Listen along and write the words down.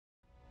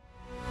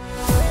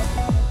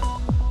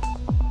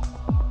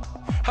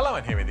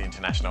and here are the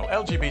international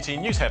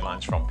LGBT news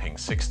headlines from Pink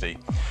 60.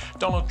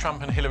 Donald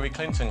Trump and Hillary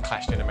Clinton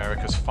clashed in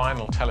America's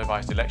final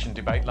televised election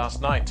debate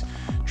last night.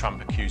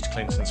 Trump accused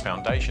Clinton's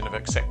foundation of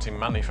accepting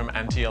money from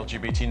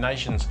anti-LGBT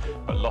nations,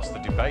 but lost the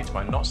debate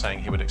by not saying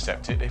he would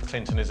accept it if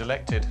Clinton is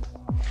elected.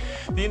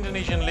 The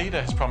Indonesian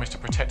leader has promised to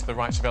protect the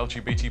rights of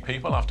LGBT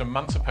people after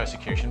months of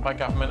persecution by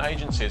government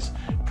agencies.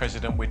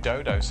 President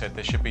Widodo said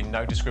there should be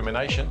no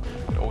discrimination,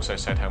 but also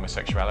said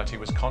homosexuality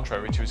was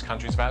contrary to his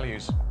country's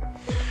values.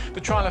 The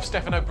trial of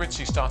Stefano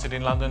Brizzi started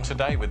in London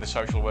today with the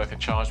social worker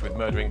charged with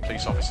murdering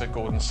police officer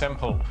Gordon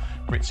Semple.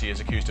 Brizzi is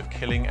accused of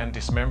killing and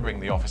dismembering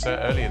the officer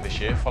earlier this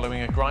year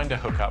following a grinder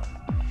hookup.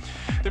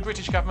 The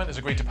British government has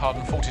agreed to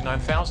pardon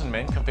 49,000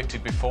 men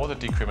convicted before the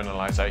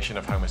decriminalisation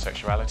of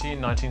homosexuality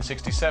in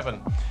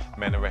 1967.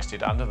 Men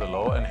arrested under the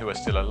law and who are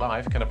still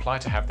alive can apply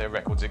to have their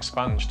records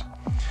expunged.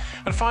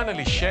 And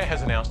finally, Cher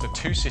has announced a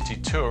two-city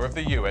tour of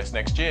the US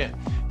next year.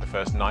 The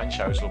first 9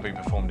 shows will be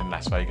performed in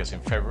Las Vegas in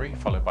February,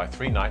 followed by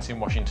 3 nights in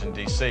Washington,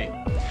 D.C.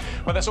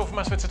 Well, that's all from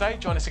us for today.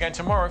 Join us again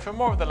tomorrow for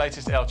more of the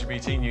latest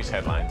LGBT news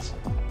headlines.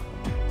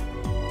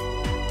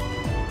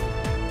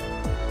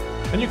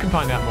 And you can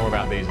find out more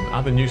about these and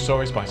other news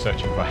stories by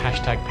searching for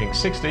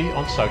 #Pink60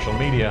 on social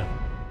media.